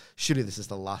angle, surely this is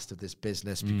the last of this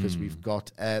business because we've got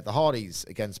the Hardys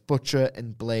against Butcher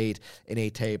and Blade in a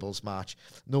tables match.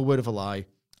 No word of a lie,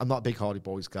 I'm not a big Hardy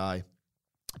Boys guy.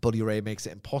 Buddy Ray makes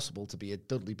it impossible to be a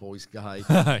Dudley Boys guy,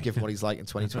 given what he's like in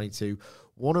 2022.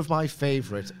 One of my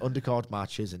favourite undercard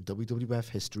matches in WWF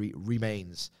history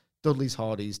remains Dudley's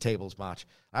Hardys tables match.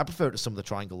 I prefer it to some of the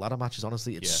triangle ladder matches,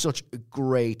 honestly. It's such a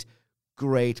great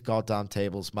goddamn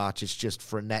tables match. It's just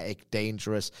frenetic,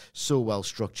 dangerous, so well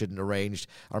structured and arranged.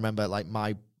 I remember, like,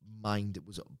 my mind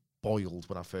was boiled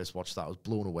when I first watched that. I was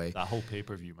blown away. That whole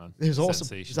pay-per-view, man. It was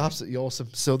awesome. It was absolutely awesome.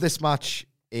 So this match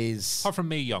is... Apart from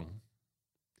Mae Young.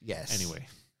 Yes. Anyway.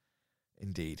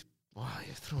 Indeed. Wow,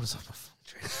 you've thrown us off my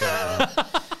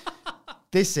phone.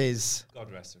 This is...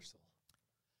 God rest her soul.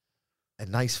 A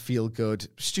nice feel-good,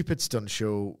 stupid stunt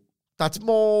show that's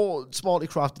more smartly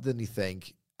crafted than you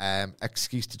think.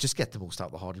 Excuse to just get the most out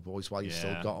of the Hardy Boys while you've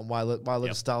still got them, while the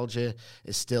nostalgia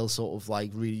is still sort of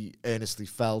like really earnestly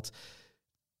felt.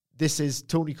 This is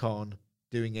Tony Khan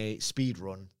doing a speed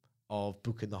run of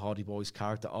booking the Hardy Boys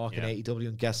character arc in AEW,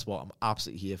 and guess what? I'm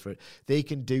absolutely here for it. They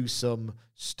can do some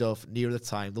stuff near the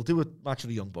time. They'll do a match of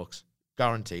the Young Bucks,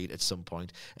 guaranteed, at some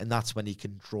point, and that's when he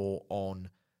can draw on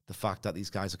the fact that these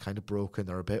guys are kind of broken,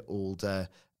 they're a bit older,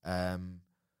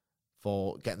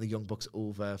 for getting the Young Bucks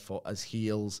over for as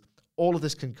heels. All of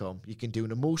this can come. You can do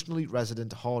an emotionally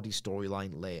resonant Hardy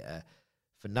storyline later.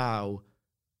 For now,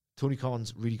 Tony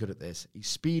Khan's really good at this. He's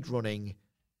speed running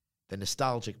the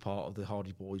nostalgic part of the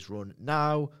Hardy Boys run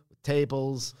now, with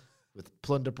tables, with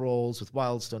plunder brawls, with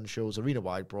wild stun shows,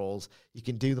 arena-wide brawls. You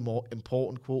can do the more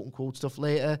important quote-unquote stuff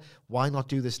later. Why not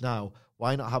do this now?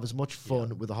 Why not have as much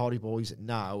fun with the Hardy Boys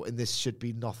now? And this should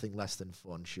be nothing less than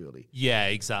fun, surely. Yeah,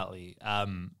 exactly.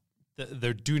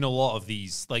 They're doing a lot of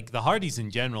these, like the Hardys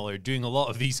in general are doing a lot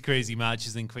of these crazy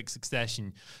matches in quick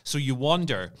succession. So you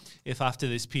wonder if after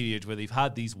this period where they've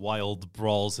had these wild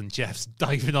brawls and Jeff's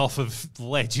diving off of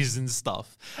ledges and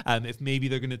stuff, if maybe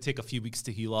they're going to take a few weeks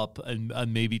to heal up and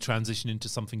maybe transition into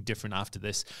something different after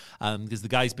this. Because the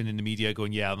guy's been in the media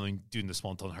going, yeah, I mean, doing the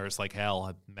Swanton hurts like hell.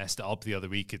 I messed it up the other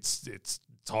week. It's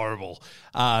horrible.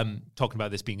 Talking about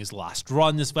this being his last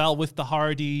run as well with the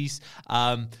Hardys.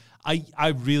 I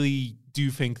really do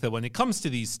think that when it comes to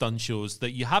these stunt shows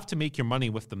that you have to make your money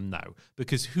with them now,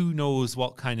 because who knows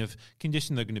what kind of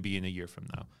condition they're going to be in a year from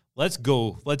now. Let's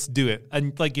go. Let's do it.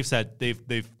 And like you've said,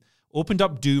 they've opened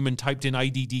up Doom and typed in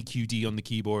IDDQD on the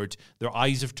keyboard. Their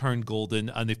eyes have turned golden,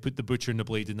 and they've put the Butcher and the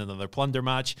Blade in another plunder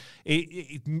match.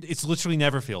 It's literally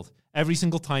never failed. Every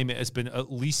single time it has been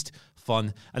at least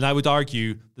fun. And I would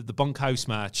argue that the Bunkhouse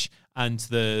match and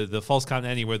the Falls Count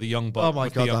Anywhere, the Young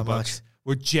Bucks, match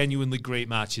were genuinely great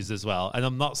matches as well. And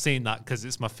I'm not saying that because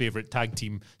it's my favorite tag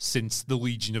team since the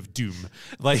Legion of Doom.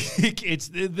 Like, it's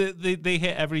they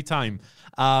hit every time.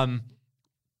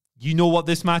 You know what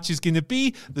this match is going to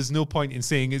be. There's no point in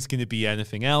saying it's going to be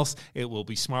anything else. It will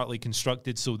be smartly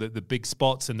constructed so that the big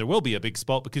spots, and there will be a big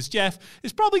spot because Jeff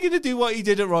is probably going to do what he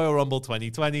did at Royal Rumble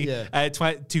 2000,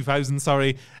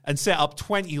 and set up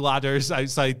 20 ladders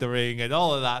outside the ring and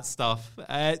all of that stuff.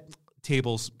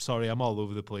 Tables, sorry, I'm all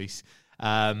over the place.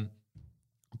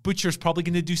 Butcher's probably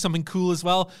going to do something cool as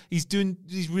well. He's doing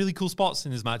these really cool spots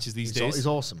in his matches these days. He's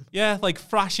awesome. Yeah, like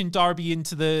thrashing Darby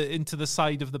into the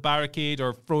side of the barricade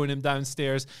or throwing him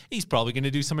downstairs. He's probably going to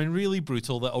do something really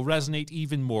brutal that'll resonate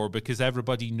even more because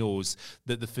everybody knows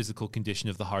that the physical condition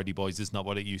of the Hardy Boys is not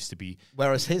what it used to be.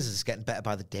 Whereas his is getting better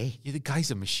by the day. Yeah, the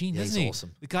guy's a machine, isn't he? He's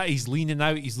awesome. The guy, he's leaning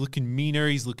out. He's looking meaner.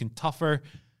 He's looking tougher.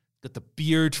 Got the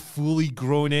beard fully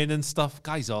grown in and stuff.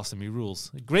 Guy's awesome. He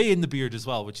rules. Grey in the beard as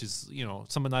well, which is,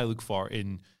 something I look for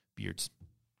in beards.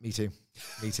 Me too.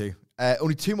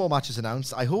 Only 2 more matches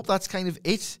announced. I hope that's kind of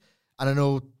it. And I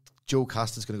know Joe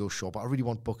Caster's going to go short, but I really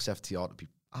want Bucks FTR to be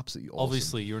absolutely awesome.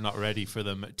 Obviously, you're not ready for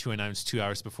them to announce 2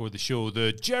 hours before the show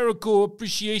the Jericho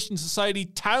Appreciation Society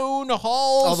Town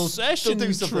Hall session they'll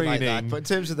do something training. like that. But in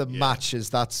terms of the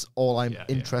matches, that's all I'm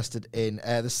interested in.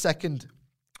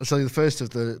 The first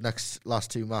of the last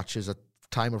 2 matches at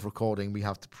time of recording we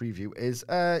have to preview is,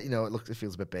 it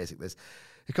feels a bit basic. This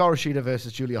Hikaru Shida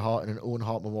versus Julia Hart in an Owen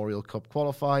Hart Memorial Cup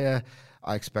qualifier.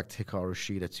 I expect Hikaru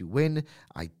Shida to win.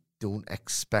 I don't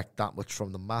expect that much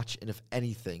from the match, and if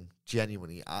anything,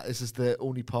 genuinely, this is the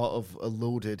only part of a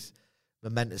loaded,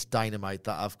 momentous Dynamite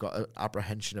that I've got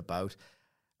apprehension about.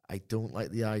 I don't like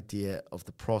the idea of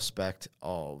the prospect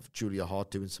of Julia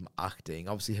Hart doing some acting.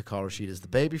 Obviously, Hikaru Shida is the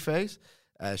babyface.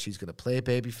 She's going to play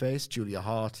babyface. Julia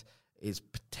Hart is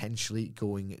potentially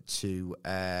going to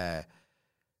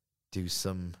do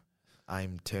some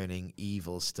I'm turning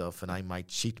evil stuff and I might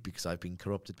cheat because I've been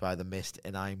corrupted by the mist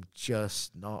and I'm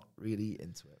just not really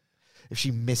into it. If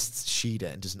she mists Shida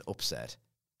and does an upset,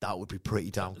 that would be pretty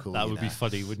damn cool. That would be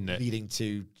funny, wouldn't it? Leading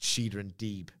to Shida and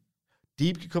Deeb.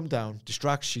 Deeb could come down,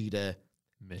 distract Shida.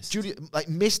 Mist.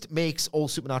 Mist makes all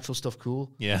supernatural stuff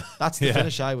cool. Yeah. That's the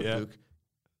finish I would book.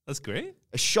 That's great.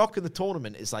 A shock in the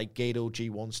tournament is like Gato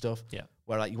G1 stuff. Yeah.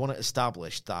 Where like you want to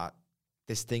establish that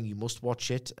this thing, you must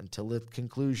watch it until the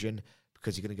conclusion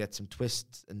because you're going to get some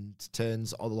twists and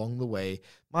turns all along the way.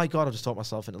 My God, I just taught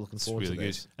myself into looking forward to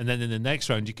this. And then in the next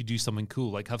round, you could do something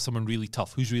cool, like have someone really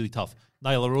tough. Who's really tough?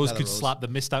 Nyla Rose could slap the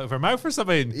mist out of her mouth or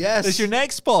something. Yes. That's your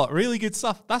next spot. Really good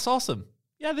stuff. That's awesome.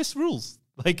 Yeah, this rules.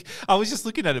 Like, I was just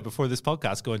looking at it before this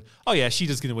podcast going, oh yeah,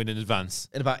 Shida's going to win in advance.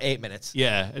 In about 8 minutes.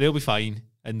 Yeah, and it'll be fine.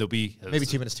 And there'll be... Maybe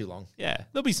 2 minutes too long. Yeah,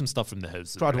 there'll be some stuff from the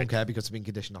house. But I don't care because I've been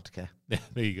conditioned not to care. Yeah,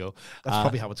 there you go. That's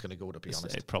probably how it's going to go, to be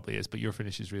honest. It probably is, but your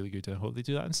finish is really good. I hope they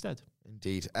do that instead.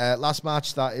 Indeed. Last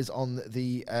match that is on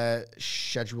the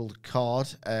scheduled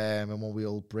card, and what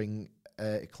we'll bring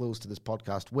close to this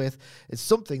podcast with, is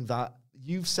something that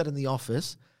you've said in the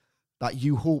office that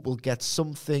you hope will get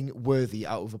something worthy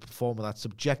out of a performer that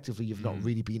subjectively you've not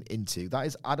really been into. That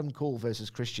is Adam Cole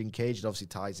versus Christian Cage. It obviously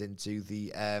ties into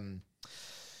the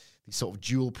sort of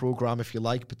dual program, if you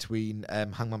like, between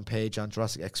Hangman Page and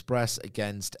Jurassic Express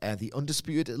against the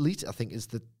Undisputed Elite, I think is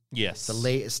the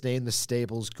latest name the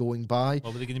stable's going by.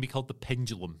 What were they going to be called? The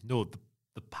Pendulum? No,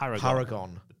 the Paragon.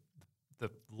 Paragon. The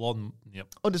lawn, yep.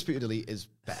 Undisputed Elite is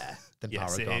better than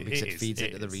Yes, Paragon because it is, feeds it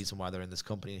into the is. reason why they're in this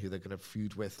company and who they're going to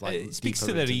feud with. Like, It speaks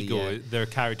deeper to their into ego, their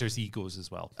characters' egos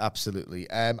as well. Absolutely.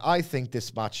 I think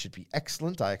this match should be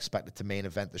excellent. I expect it to main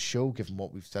event the show, given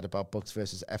what we've said about Bucks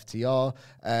versus FTR.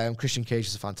 Christian Cage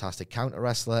is a fantastic counter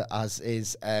wrestler, as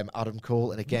is Adam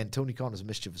Cole. And again, Tony Khan is a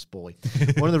mischievous boy.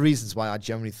 One of the reasons why I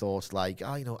generally thought, like,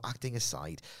 acting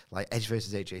aside, like Edge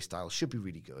versus AJ Styles should be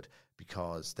really good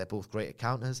because they're both great at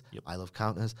counters. Yep. I love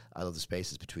counters. I love the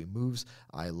spaces between moves.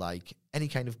 I like any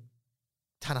kind of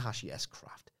Tanahashi-esque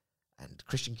craft. And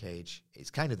Christian Cage is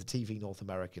kind of the TV North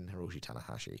American Hiroshi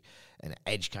Tanahashi, and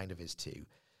Edge kind of is too.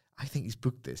 I think he's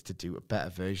booked this to do a better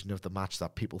version of the match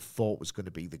that people thought was going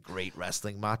to be the great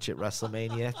wrestling match at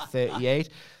WrestleMania 38.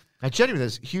 Now, genuinely,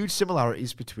 there's huge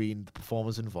similarities between the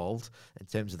performers involved in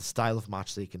terms of the style of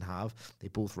match they can have. They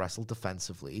both wrestle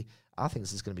defensively. I think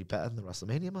this is going to be better than the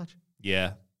WrestleMania match.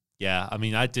 Yeah. I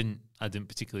mean, I didn't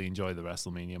particularly enjoy the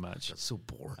WrestleMania match. That's so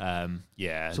boring.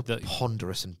 So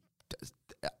ponderous and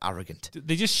arrogant.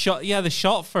 They just shot. Yeah, they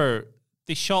shot for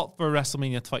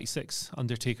WrestleMania 26,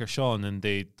 Undertaker Shawn, and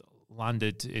they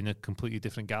landed in a completely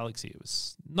different galaxy. It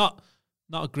was not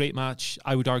a great match.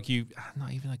 I would argue,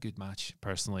 not even a good match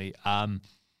personally.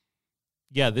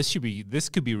 This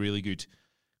could be really good.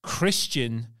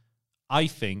 Christian, I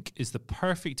think, is the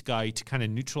perfect guy to kind of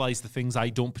neutralize the things I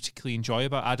don't particularly enjoy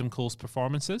about Adam Cole's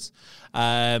performances.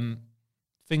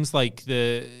 Things like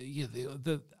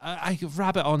I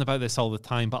rabbit on about this all the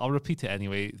time, but I'll repeat it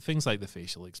anyway. Things like the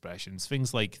facial expressions,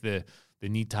 things like the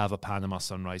need to have a Panama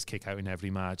Sunrise kick out in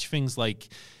every match, things like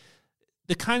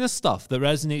the kind of stuff that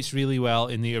resonates really well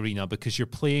in the arena because you're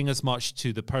playing as much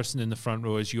to the person in the front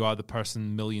row as you are the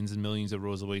person millions and millions of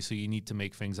rows away, so you need to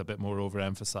make things a bit more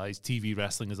overemphasized. TV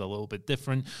wrestling is a little bit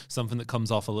different. Something that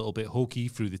comes off a little bit hokey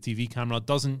through the TV camera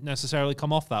doesn't necessarily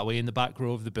come off that way in the back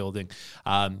row of the building.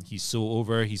 He's so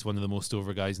over. He's one of the most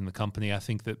over guys in the company. I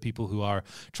think that people who are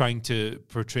trying to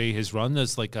portray his run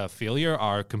as like a failure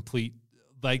are complete.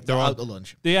 Like they're out to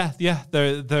lunch. Yeah,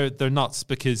 they're nuts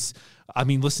because I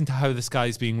mean, listen to how this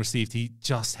guy's being received. He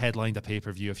just headlined a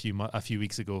pay-per-view a few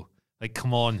weeks ago. Like,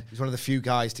 come on. He's one of the few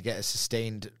guys to get a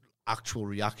sustained actual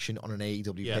reaction on an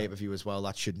AEW pay-per-view as well.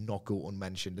 That should not go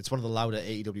unmentioned. It's one of the louder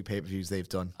AEW pay-per-views they've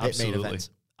done. Absolutely. Main events.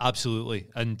 Absolutely.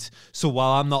 And so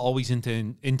while I'm not always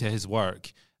into his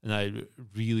work, and I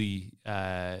really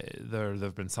there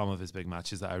have been some of his big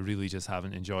matches that I really just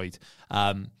haven't enjoyed.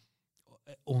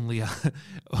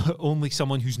 Only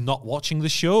someone who's not watching the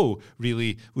show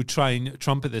really would try and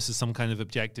trumpet this as some kind of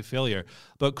objective failure.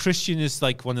 But Christian is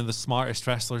like one of the smartest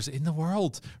wrestlers in the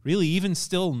world, really, even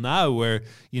still now, where,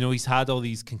 you know, he's had all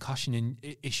these concussion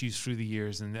issues through the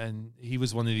years, and he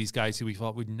was one of these guys who we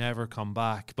thought would never come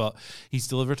back. But he's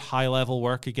delivered high-level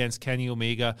work against Kenny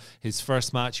Omega. His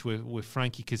first match with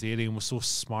Frankie Kazarian was so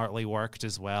smartly worked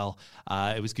as well.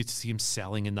 It was good to see him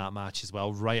selling in that match as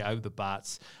well, right out the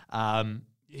bats.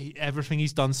 Everything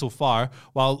he's done so far,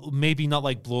 while maybe not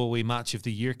like blow-away match of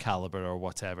the year caliber or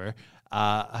whatever,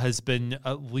 has been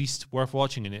at least worth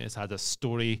watching, and it has had a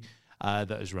story that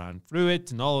has ran through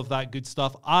it and all of that good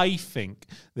stuff. I think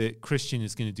that Christian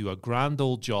is going to do a grand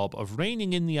old job of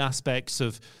reining in the aspects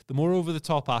of the more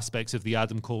over-the-top aspects of the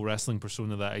Adam Cole wrestling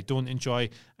persona that I don't enjoy,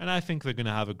 and I think they're going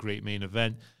to have a great main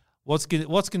event. What's going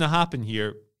to happen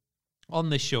here on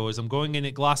this show is I'm going in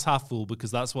at glass half full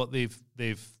because that's what they've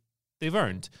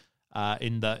earned.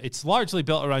 In that it's largely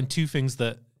built around two things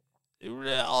that a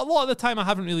lot of the time I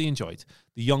haven't really enjoyed: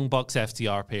 the Young Bucks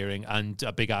FTR pairing and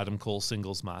a big Adam Cole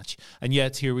singles match. And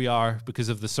yet here we are, because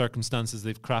of the circumstances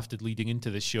they've crafted leading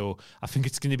into this show. I think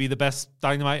it's going to be the best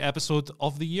Dynamite episode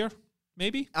of the year.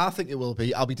 Maybe? I think it will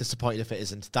be. I'll be disappointed if it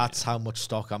isn't. That's how much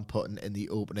stock I'm putting in the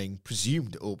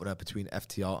presumed opener between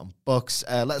FTR and Bucks.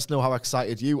 Let us know how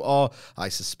excited you are. I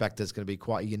suspect there's going to be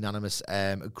quite a unanimous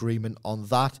agreement on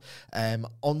that.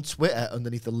 On Twitter,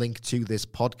 underneath the link to this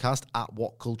podcast, at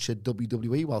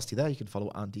WhatCultureWWE. Whilst you're there, you can follow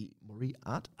Andy Murray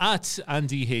at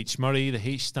Andy H. Murray. The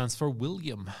H stands for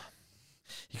William.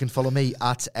 You can follow me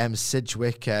at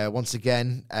Sidgwick. Once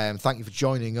again, thank you for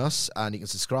joining us, and you can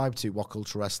subscribe to What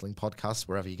Culture Wrestling Podcast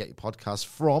wherever you get your podcasts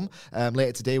from.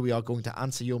 Later today, we are going to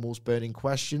answer your most burning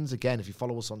questions. Again, if you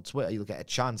follow us on Twitter, you'll get a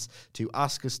chance to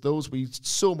ask us those. We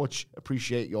so much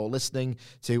appreciate your listening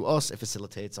to us. It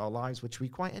facilitates our lives, which we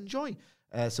quite enjoy.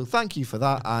 So thank you for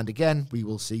that, and again, we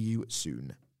will see you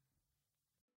soon.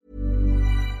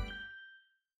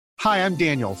 Hi, I'm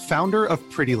Daniel, founder of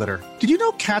Pretty Litter. Did you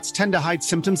know cats tend to hide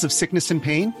symptoms of sickness and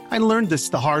pain? I learned this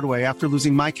the hard way after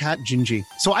losing my cat, Gingy.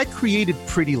 So I created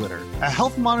Pretty Litter, a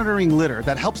health monitoring litter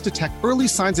that helps detect early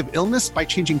signs of illness by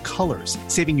changing colors,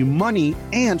 saving you money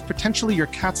and potentially your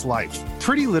cat's life.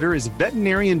 Pretty Litter is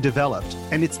veterinarian developed,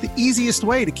 and it's the easiest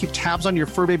way to keep tabs on your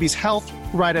fur baby's health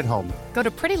right at home. Go to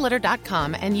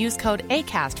prettylitter.com and use code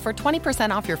ACAST for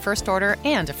 20% off your first order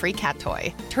and a free cat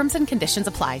toy. Terms and conditions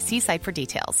apply. See site for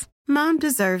details. Mom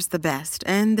deserves the best,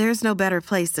 and there's no better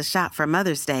place to shop for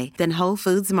Mother's Day than Whole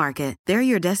Foods Market. They're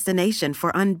your destination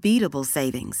for unbeatable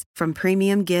savings, from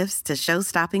premium gifts to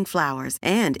show-stopping flowers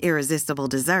and irresistible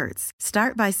desserts.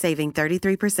 Start by saving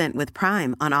 33% with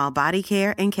Prime on all body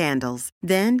care and candles.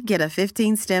 Then get a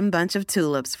 15-stem bunch of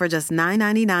tulips for just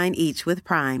 $9.99 each with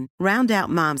Prime. Round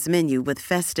out Mom's menu with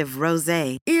festive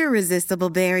rosé, irresistible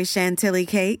berry chantilly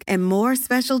cake, and more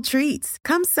special treats.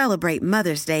 Come celebrate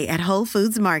Mother's Day at Whole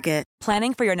Foods Market.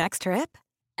 Planning for your next trip?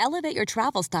 Elevate your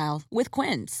travel style with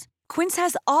Quince. Quince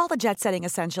has all the jet-setting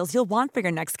essentials you'll want for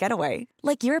your next getaway,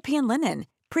 like European linen,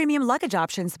 premium luggage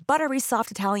options, buttery soft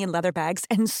Italian leather bags,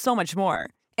 and so much more.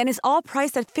 And is all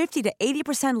priced at 50 to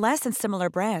 80% less than similar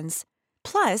brands.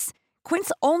 Plus,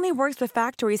 Quince only works with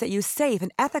factories that use safe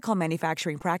and ethical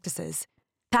manufacturing practices.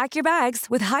 Pack your bags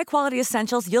with high-quality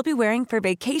essentials you'll be wearing for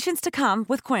vacations to come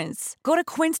with Quince. Go to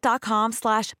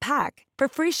quince.com/pack for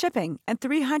free shipping and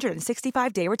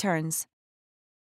 365-day returns.